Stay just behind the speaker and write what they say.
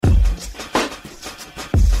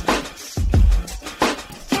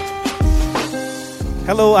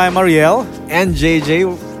Hello, I'm Ariel. And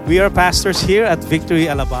JJ. We are pastors here at Victory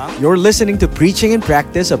Alabang. You're listening to Preaching in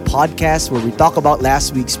Practice, a podcast where we talk about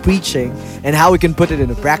last week's preaching and how we can put it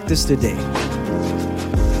into practice today.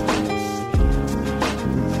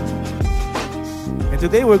 And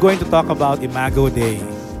today we're going to talk about Imago Dei.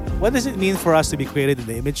 What does it mean for us to be created in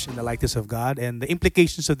the image and the likeness of God, and the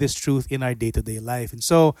implications of this truth in our day-to-day life? And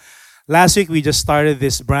so, last week we just started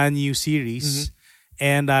this brand new series.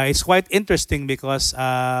 And it's quite interesting because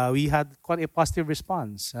we had quite a positive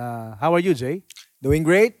response. How are you, Jay? Doing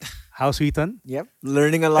great. How's Wheaton? Yep.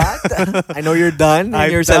 Learning a lot. I know you're done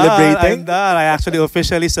and you're I'm celebrating. done. I actually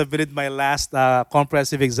officially submitted my last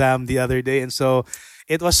comprehensive exam the other day. And so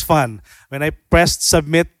it was fun. When I pressed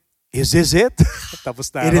submit, is this it?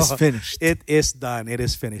 Tapos na It is ako. finished. It is done. It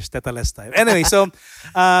is finished. Tetaless time. Anyway, so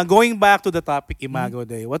going back to the topic, Imago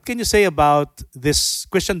Dei, what can you say about this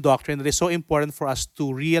Christian doctrine that is so important for us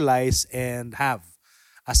to realize and have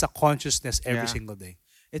as a consciousness every single day?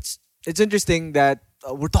 It's interesting that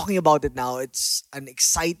we're talking about it now. It's an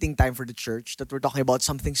exciting time for the church that we're talking about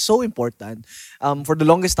something so important. For the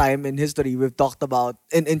longest time in history, we've talked about,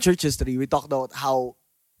 in church history, we talked about how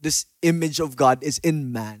this image of God is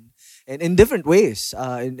in man. And in different ways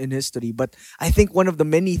in history. But I think one of the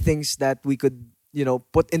many things that we could,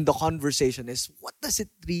 put in the conversation is, what does it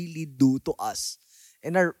really do to us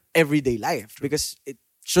in our everyday life? Because it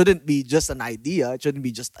shouldn't be just an idea. It shouldn't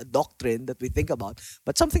be just a doctrine that we think about,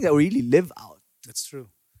 but something that we really live out. That's true.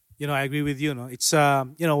 I agree with you. No, it's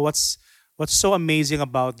what's so amazing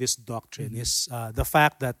about this doctrine is the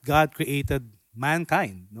fact that God created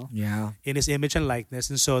mankind, Yeah. in His image and likeness,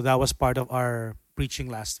 and so that was part of our preaching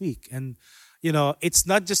last week. And it's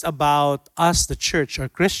not just about us, the church or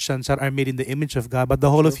Christians that are made in the image of God, but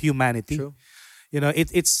the whole of humanity. True.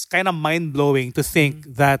 It's kind of mind blowing to think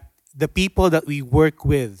that the people that we work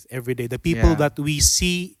with every day, the people that we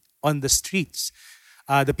see on the streets,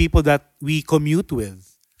 the people that we commute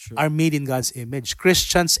with, are made in God's image,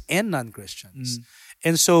 Christians and non-Christians.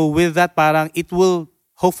 And so with that, parang it will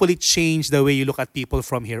hopefully change the way you look at people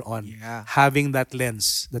from here on. Yeah. Having that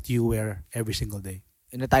lens that you wear every single day.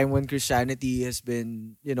 In a time when Christianity has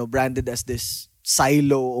been, branded as this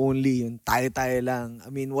silo only, yung tayo-tayo lang.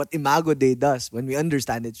 I mean, what Imago Dei does, when we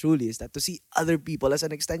understand it truly, is that to see other people as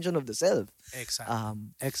an extension of the self. Exactly.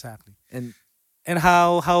 Exactly. And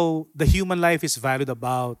how the human life is valued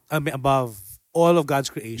above all of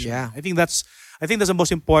God's creation. Yeah. I think that's the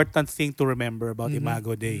most important thing to remember about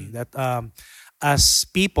Imago Dei. That as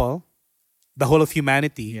people, the whole of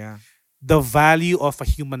humanity, the value of a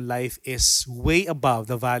human life is way above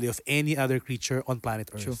the value of any other creature on planet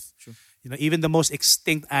Earth. True. Even the most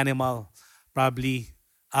extinct animal, probably,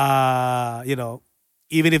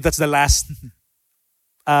 even if that's the last,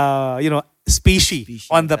 species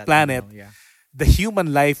on the planet, the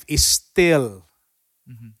human life is still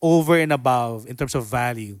over and above in terms of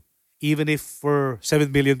value, even if we're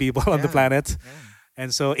 7 billion people on the planet. Yeah.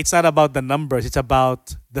 And so it's not about the numbers, it's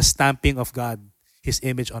about the stamping of God, His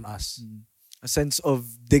image on us. A sense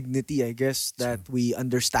of dignity, I guess, that we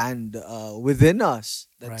understand within us,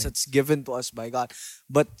 that's given to us by God.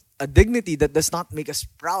 But a dignity that does not make us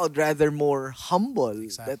proud, rather more humble.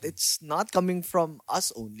 Exactly. That it's not coming from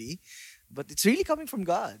us only, but it's really coming from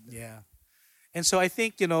God. Yeah. And so I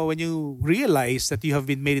think, when you realize that you have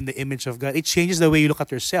been made in the image of God, it changes the way you look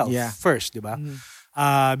at yourself first, di ba?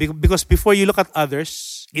 Because before you look at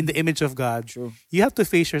others in the image of God, you have to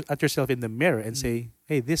face at yourself in the mirror and say,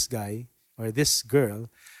 hey, this guy or this girl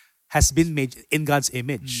has been made in God's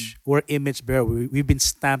image. We're image bearer. We've been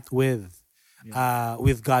stamped with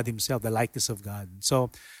God Himself, the likeness of God. So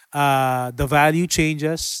the value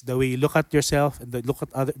changes, the way you look at yourself and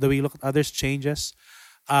the way you look at others changes.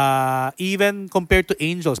 Even compared to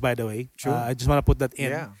angels, by the way. I just want to put that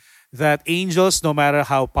in. Yeah. That angels, no matter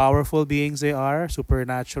how powerful beings they are,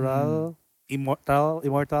 supernatural, immortal,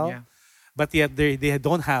 but yet they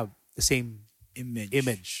don't have the same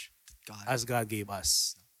image as God gave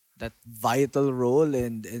us. That vital role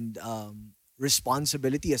and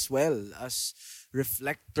responsibility as well as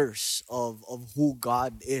reflectors of who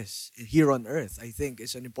God is here on earth, I think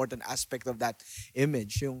is an important aspect of that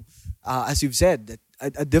image. Yung, as you've said, that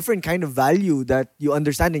a different kind of value that you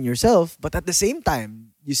understand in yourself, but at the same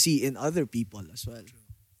time, you see in other people as well.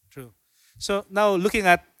 True. So now looking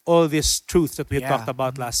at all these truths that we had talked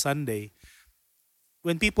about last Sunday,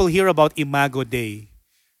 when people hear about Imago Dei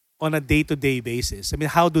on a day-to-day basis, I mean,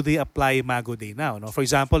 how do they apply Imago Dei now? No? For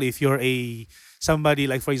example, if you're somebody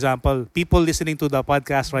like, for example, people listening to the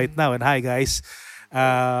podcast right now, and hi guys,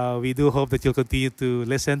 we do hope that you'll continue to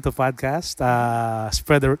listen to podcast,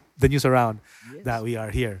 spread the news around that we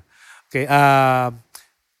are here. Okay.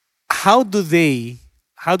 how do they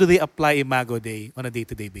apply Imago Dei on a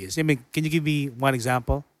day-to-day basis? I mean, can you give me one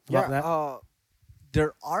example about that?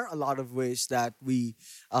 There are a lot of ways that we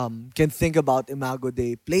can think about Imago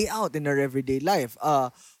Dei play out in our everyday life.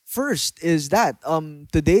 First is that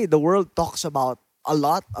today the world talks a lot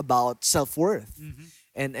about self-worth.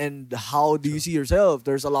 And how do you see yourself?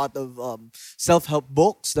 There's a lot of self-help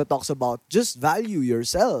books that talks about just value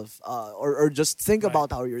yourself or just think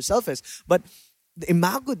about how yourself is. But the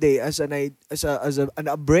Imago Dei as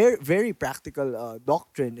a very practical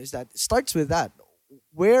doctrine is that it starts with that.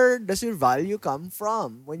 Where does your value come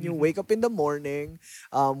from? When you wake up in the morning,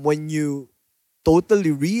 when you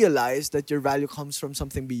totally realize that your value comes from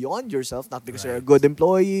something beyond yourself, not because you're a good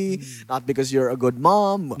employee, not because you're a good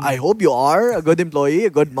mom. I hope you are a good employee, a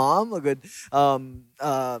good mom, a good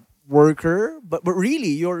worker. But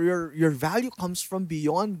really, your value comes from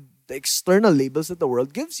beyond the external labels that the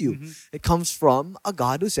world gives you. It comes from a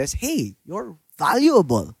God who says, "Hey, you're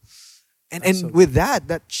valuable," and with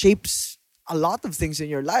that shapes a lot of things in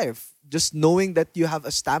your life. Just knowing that you have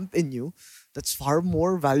a stamp in you that's far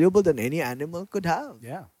more valuable than any animal could have.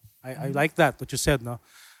 Yeah, I like that, what you said, no?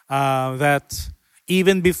 That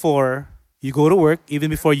even before you go to work, even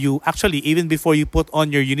before you put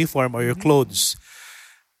on your uniform or your clothes,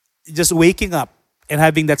 just waking up and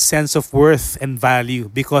having that sense of worth and value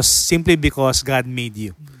simply because God made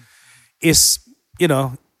you is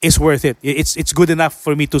worth it. It's good enough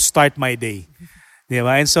for me to start my day.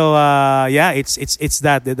 And so, it's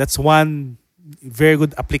that's one very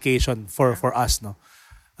good application for us, no?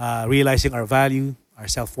 Realizing our value, our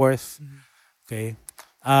self-worth. Okay.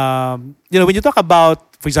 When you talk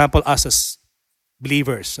about, for example, us as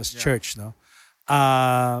believers, as church, no?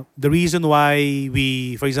 The reason why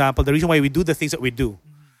we do the things that we do,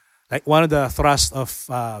 like one of the thrusts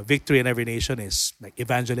of Victory in Every Nation is like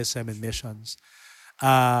evangelism and missions.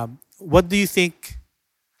 What do you think?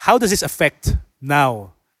 How does this affect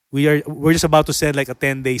now? We're just about to send like a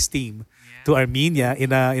 10-day team to Armenia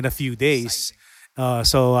in a few days.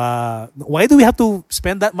 So why do we have to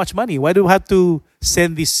spend that much money? Why do we have to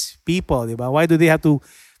send these people? Why do they have to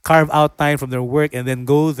carve out time from their work and then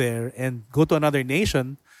go there and go to another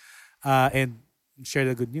nation and share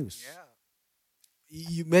the good news? Yeah.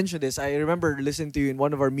 You mentioned this. I remember listening to you in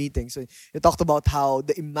one of our meetings. You talked about how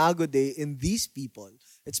the Imago Dei in these people,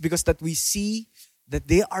 it's because that we see that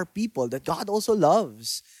they are people that God also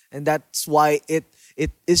loves. And that's why it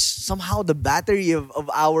is somehow the battery of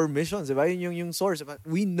our missions. Diba? Yung source.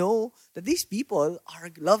 We know that these people are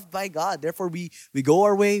loved by God. Therefore, we go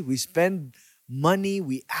our way, we spend money,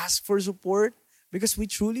 we ask for support because we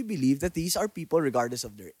truly believe that these are people regardless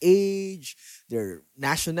of their age, their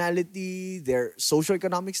nationality, their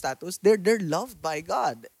socioeconomic status. They're loved by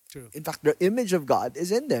God. True. In fact, the image of God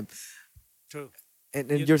is in them. True. And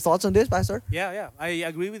your thoughts on this, Pastor? Yeah. I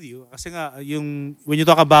agree with you. Kasi nga, when you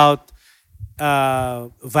talk about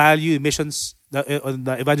value, missions,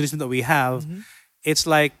 the evangelism that we have, it's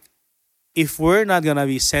like, if we're not going to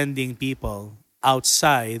be sending people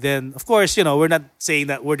outside, then, of course, we're not saying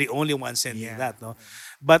that we're the only ones sending that, no?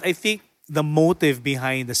 But I think the motive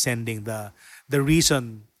behind the sending, the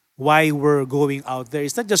reason why we're going out there,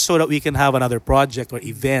 it's not just so that we can have another project or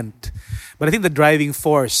event, but I think the driving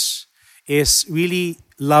force is really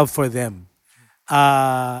love for them.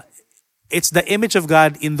 It's the image of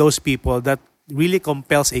God in those people that really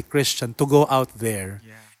compels a Christian to go out there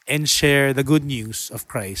and share the good news of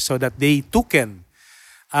Christ so that they too can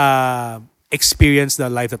experience the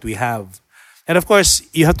life that we have. And of course,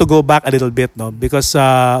 you have to go back a little bit, no? Because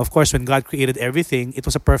of course, when God created everything, it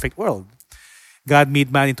was a perfect world. God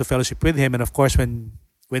made man into fellowship with Him, and of course, when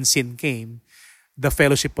sin came, the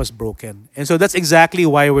fellowship was broken. And so that's exactly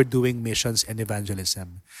why we're doing missions and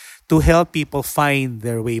evangelism, to help people find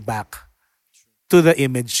their way back to the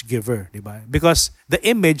image giver, diba? Because the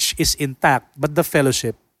image is intact, but the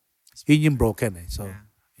fellowship, yun yung broken. So,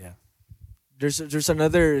 yeah. There's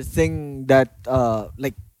another thing that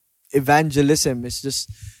like evangelism is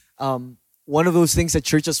just one of those things that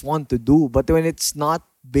churches want to do, but when it's not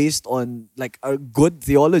based on like a good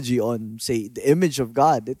theology on, say, the image of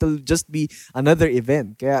God, it'll just be another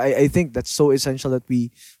event. Kaya I think that's so essential that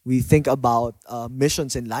we think about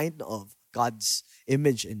missions in light of God's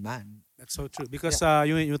image in man. That's so true. Because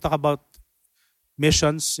you talk about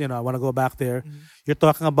missions, I want to go back there. You're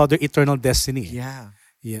talking about their eternal destiny. And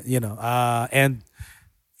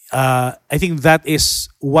I think that is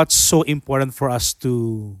what's so important for us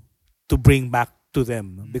to bring back to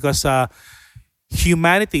them. Because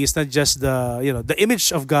humanity is not just the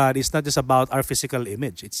image of God is not just about our physical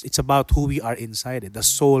image. It's about who we are inside it, the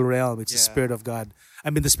soul realm. It's the Spirit of God.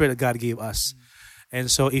 The Spirit that God gave us. And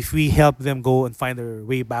so if we help them go and find their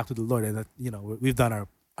way back to the Lord, and that, we've done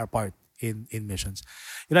our part in missions.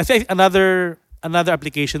 I think another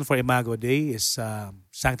application for Imago Day is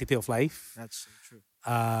sanctity of life. That's so true.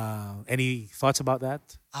 Any thoughts about that?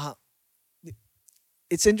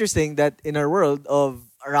 It's interesting that in our world of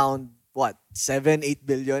around 7-8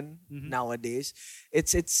 billion nowadays,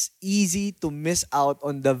 it's easy to miss out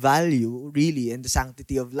on the value really in the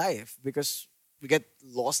sanctity of life, because we get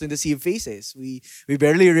lost in the sea of faces. We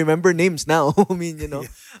barely remember names now. I mean, Yeah.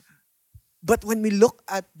 But when we look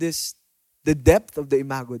at the depth of the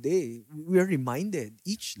Imago Dei, we are reminded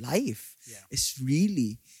each life is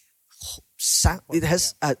really it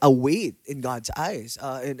has a weight in God's eyes.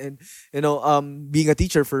 And being a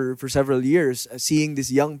teacher for several years, seeing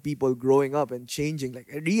these young people growing up and changing, like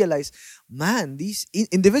I realized, man, these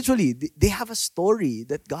individually they have a story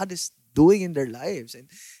that God is doing in their lives, and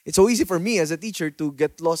it's so easy for me as a teacher to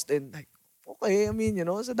get lost in like, okay, I mean,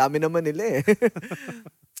 sa dami naman nila eh.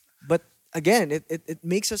 But again, it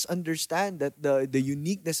makes us understand that the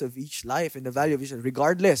uniqueness of each life and the value of each life,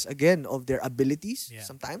 regardless, again, of their abilities. Yeah.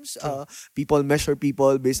 Sometimes people measure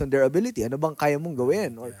people based on their ability. Ano bang kaya mong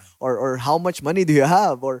gawin? Or how much money do you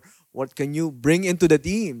have? Or what can you bring into the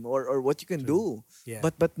team? Or what you can do? Yeah.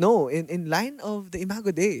 But no, in line of the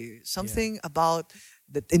Imago Dei, something about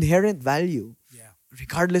the inherent value,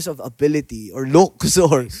 regardless of ability or looks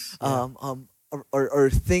or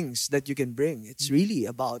things that you can bring. It's really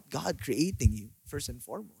about God creating you first and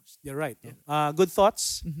foremost. You're right. Yeah. Good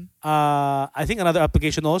thoughts. Mm-hmm. I think another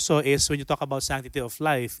application also is when you talk about sanctity of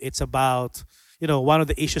life, it's about, one of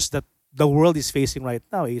the issues that the world is facing right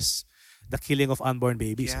now is the killing of unborn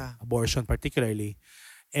babies, abortion particularly,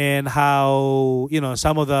 and how,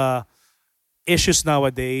 some of the issues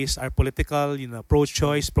nowadays are political,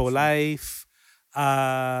 pro-choice, pro-life.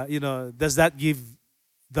 Does that give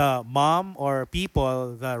the mom or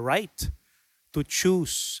people the right to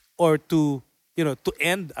choose or to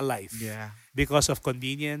end a life because of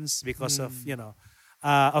convenience, because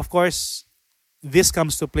of course this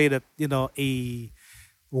comes to play that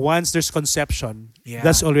once there's conception,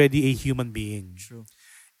 that's already a human being. True.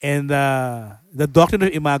 And the doctrine of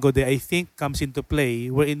Imago Dei, I think, comes into play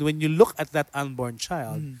wherein when you look at that unborn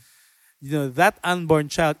child, that unborn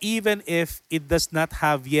child, even if it does not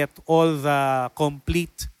have yet all the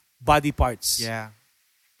complete body parts,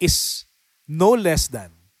 is no less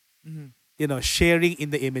than, sharing in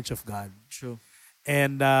the image of God. True.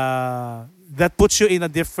 And that puts you in a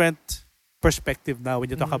different perspective now when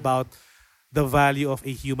you talk about the value of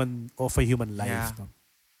a human life. Yeah. No?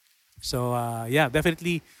 So,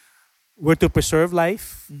 definitely, we're to preserve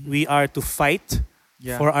life. We are to fight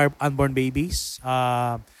for our unborn babies.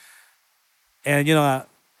 And,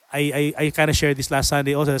 I kind of shared this last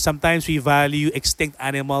Sunday also. Sometimes we value extinct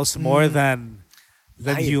animals more than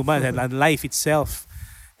human and life itself.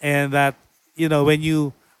 And that,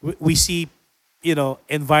 when we see,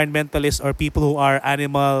 environmentalists or people who are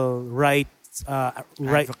animal rights,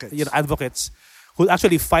 advocates who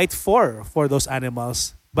actually fight for those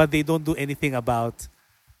animals, but they don't do anything about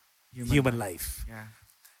human life. Yeah.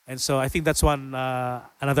 And so I think that's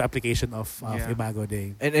another application of Imago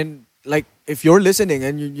Dei. And like if you're listening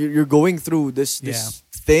and you're going through this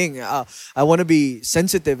thing, I want to be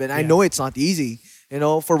sensitive, and I know it's not easy.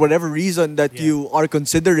 For whatever reason that you are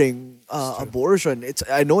considering abortion,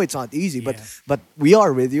 I know it's not easy, but we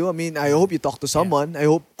are with you. I mean, I hope you talk to someone. I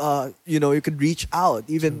hope you could reach out.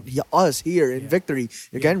 Even us here in Victory,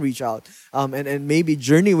 you can reach out and maybe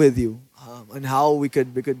journey with you on how we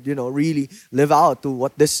could really live out to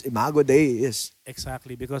what this Imago Dei is.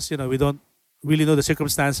 Exactly, because we don't really know the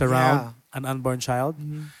circumstance around an unborn child.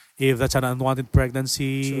 If that's an unwanted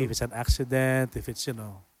pregnancy, if it's an accident, if it's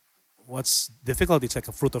what's difficult, it's like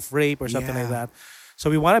a fruit of rape or something like that. So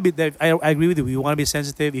we want to be there. I agree with you. We want to be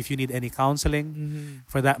sensitive. If you need any counseling,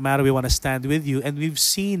 for that matter, we want to stand with you. And we've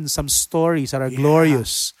seen some stories that are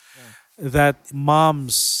glorious, that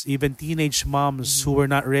moms, even teenage moms who were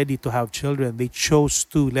not ready to have children, they chose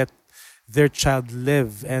to let their child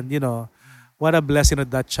live. And, what a blessing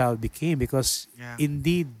that child became, because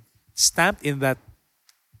indeed stamped in that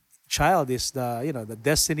child is the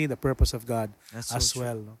destiny, the purpose of God as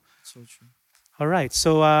well. No? So true. All right,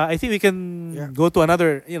 so I think we can go to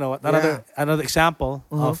another example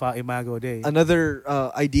of Imago Dei. Another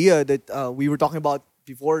idea that we were talking about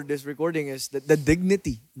before this recording is the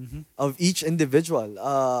dignity of each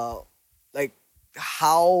individual. Like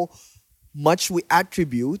how much we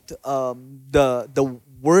attribute the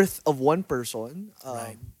worth of one person.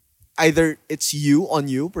 Either it's on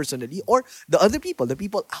you personally, or the other people, the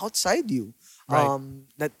people outside you.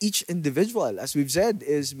 That each individual, as we've said,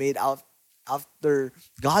 is made out after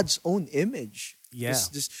God's own image. Yeah.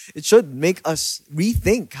 It should make us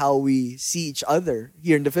rethink how we see each other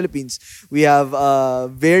here in the Philippines. We have a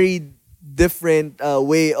very different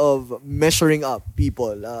way of measuring up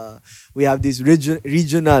people. We have these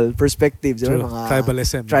regional perspectives. True.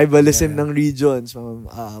 Tribalism. Tribalism ng regions.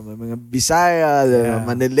 Mga Bisaya, the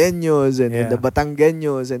Manileños, and the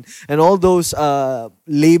Batangueños, and all those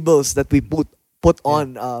labels that we put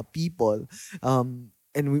on people.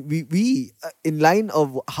 And we in line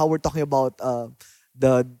of how we're talking about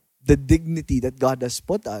the dignity that God has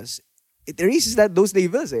put us, it erases those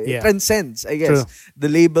labels. It transcends, I guess, the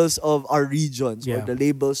labels of our regions or the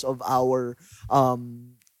labels of our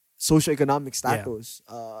socioeconomic status.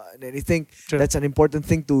 And I think that's an important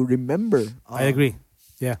thing to remember. I agree.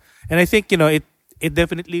 Yeah, and I think it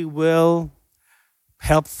definitely will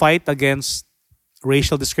help fight against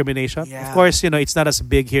racial discrimination. Yeah. Of course, it's not as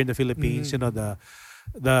big here in the Philippines.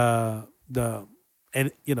 The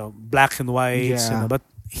and black and whites, but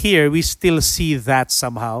here we still see that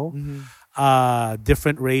somehow.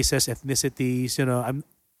 Different races, ethnicities.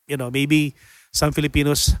 Maybe some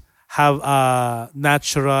Filipinos have a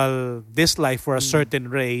natural dislike for a certain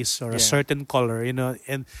race or a certain color.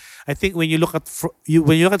 And I think when you look at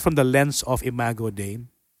from the lens of Imago Dei,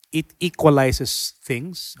 it equalizes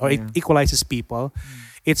things or it equalizes people.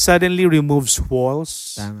 It suddenly removes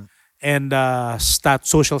walls. And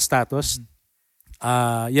social status.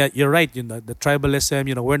 You're right. The tribalism.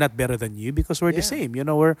 We're not better than you because we're the same.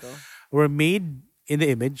 We're made in the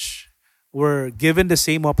image. We're given the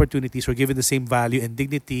same opportunities. We're given the same value and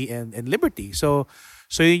dignity and liberty. So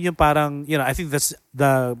yun yung parang I think that's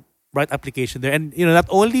the right application there. And not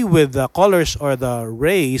only with the colors or the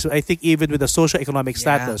race, I think even with the socioeconomic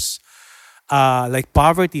status, like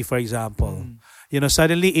poverty, for example.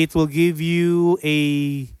 Suddenly it will give you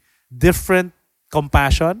a different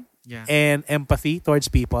compassion and empathy towards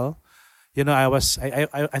people. I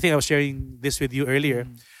think I was sharing this with you earlier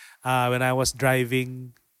when I was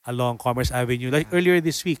driving along Commerce Avenue, like earlier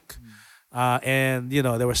this week, and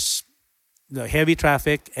there was heavy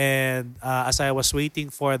traffic, and as I was waiting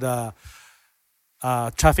for the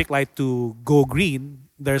traffic light to go green,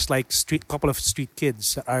 there's like couple of street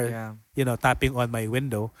kids that are tapping on my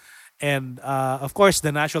window. And of course,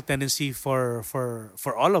 the natural tendency for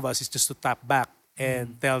all of us is just to tap back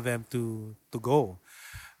and tell them to go.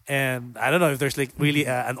 And I don't know if there's like really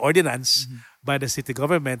an ordinance by the city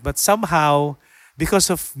government, but somehow, because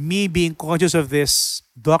of me being conscious of this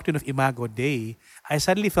doctrine of Imago Dei, I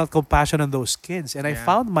suddenly felt compassion on those kids, and I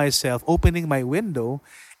found myself opening my window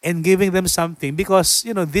and giving them something because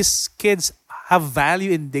these kids have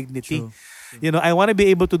value and dignity. True. I want to be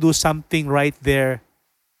able to do something right there.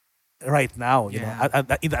 Right now, at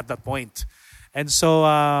that point. And so,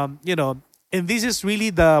 and this is really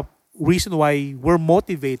the reason why we're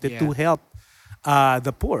motivated to help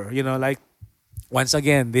the poor. Like, once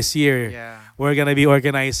again, this year, we're going to be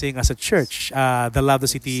organizing as a church the Love the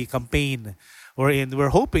City campaign. We're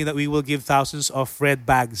hoping that we will give thousands of red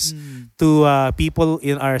bags to people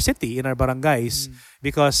in our city, in our barangays,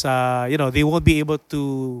 because, they won't be able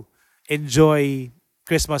to enjoy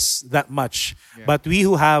Christmas that much. But we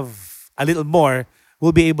who have a little more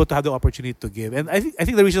will be able to have the opportunity to give. And I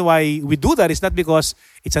think the reason why we do that is not because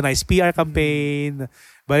it's a nice PR campaign,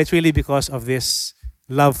 but it's really because of this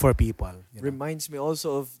love for people. Reminds me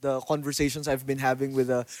also of the conversations I've been having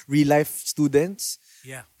with real life students.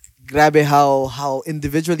 Yeah. Grabe how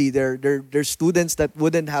individually they're students that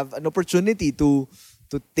wouldn't have an opportunity to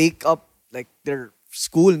take up like their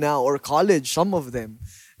school now or college, some of them.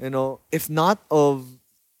 If not of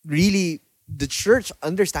really the church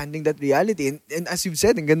understanding that reality. And as you've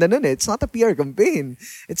said, it's not a PR campaign.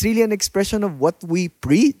 It's really an expression of what we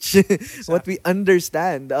preach, what we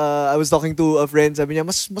understand. I was talking to a friend, sabi niya,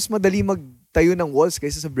 mas madali magtayo ng walls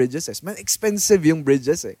kaysa sa bridges. Mas expensive yung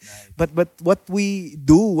bridges. But what we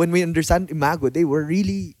do when we understand Imago Dei, we're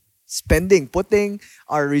really putting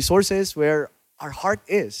our resources where our heart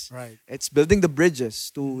is. Right. It's building the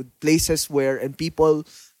bridges to places and people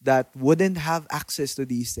that wouldn't have access to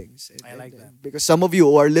these things. I like that. Because some of you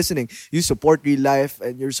who are listening, you support Real Life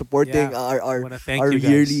and you're supporting our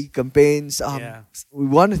yearly campaigns. We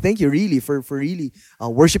want to thank you really for really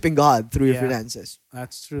worshiping God through your finances.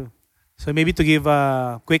 That's true. So maybe to give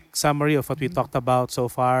a quick summary of what we talked about so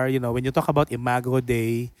far, when you talk about Imago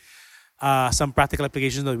Dei, some practical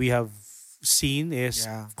applications that we have seen is,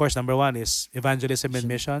 of course, number one is evangelism and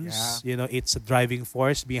missions. It's a driving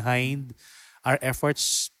force behind our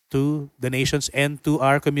efforts to the nations and to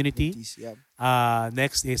our community.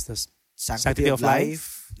 Next is the sanctity of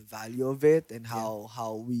life. the value of it, and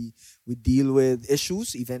how we deal with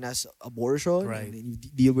issues, even as abortion, Right. and then you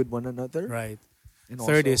deal with one another. Right. And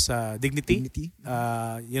Third also is dignity. dignity.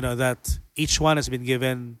 That each one has been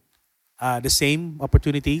given the same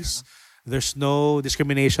opportunities. There's no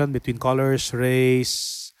discrimination between colors,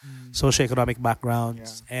 race, socioeconomic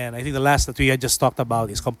backgrounds. And I think the last that we had just talked about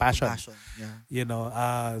is compassion.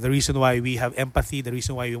 Yeah. The reason why we have empathy, the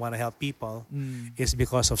reason why we want to help people is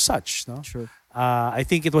because of such. No? True. I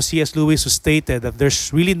think it was C.S. Lewis who stated that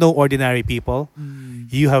there's really no ordinary people.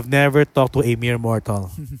 You have never talked to a mere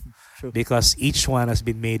mortal. True. Because each one has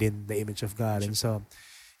been made in the image of God. And so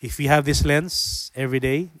if you have this lens every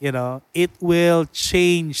day, it will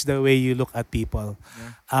change the way you look at people.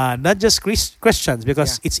 Not just Christians,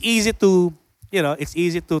 because it's easy to, it's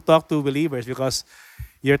easy to talk to believers because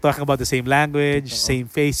you're talking about the same language, same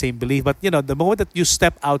faith, same belief. But, the moment that you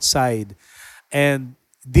step outside and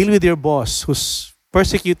deal with your boss who's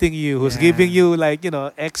persecuting you, who's giving you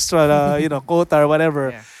extra, quota or whatever.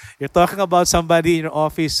 Yeah. You're talking about somebody in your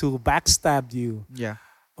office who backstabbed you. Yeah.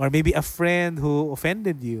 Or maybe a friend who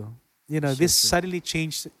offended you. This suddenly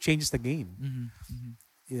changes the game.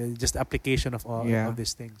 Just application of all of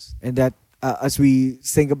these things. And that as we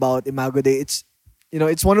think about Imago Day,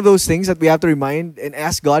 it's one of those things that we have to remind and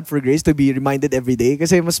ask God for grace to be reminded every day.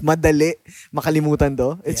 Kasi mas madali makalimutan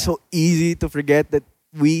to. It's so easy to forget that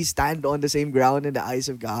we stand on the same ground in the eyes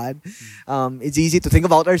of God. It's easy to think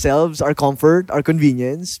about ourselves, our comfort, our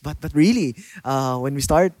convenience. But really, when we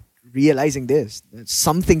start realizing this,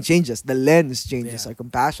 something changes. The lens changes. Our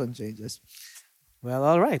compassion changes. Well,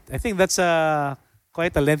 all right. I think that's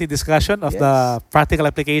quite a lengthy discussion of the practical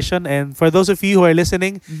application. And for those of you who are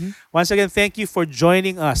listening, once again, thank you for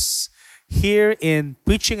joining us here in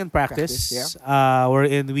Preaching and Practice,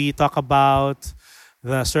 wherein we talk about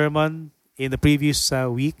the sermon in the previous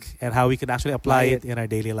week and how we can actually apply it in our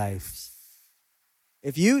daily life.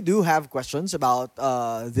 If you do have questions about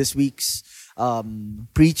this week's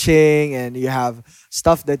preaching, and you have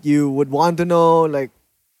stuff that you would want to know,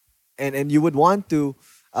 and you would want to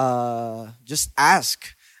just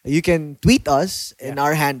ask, you can tweet us in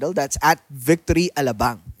our handle. That's at Victory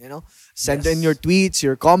Alabang. Send in your tweets,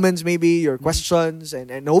 your comments, maybe your questions,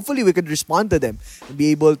 and hopefully we could respond to them and be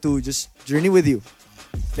able to just journey with you.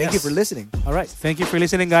 Thank you for listening. All right. Thank you for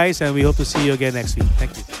listening, guys, and we hope to see you again next week.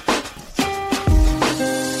 Thank you.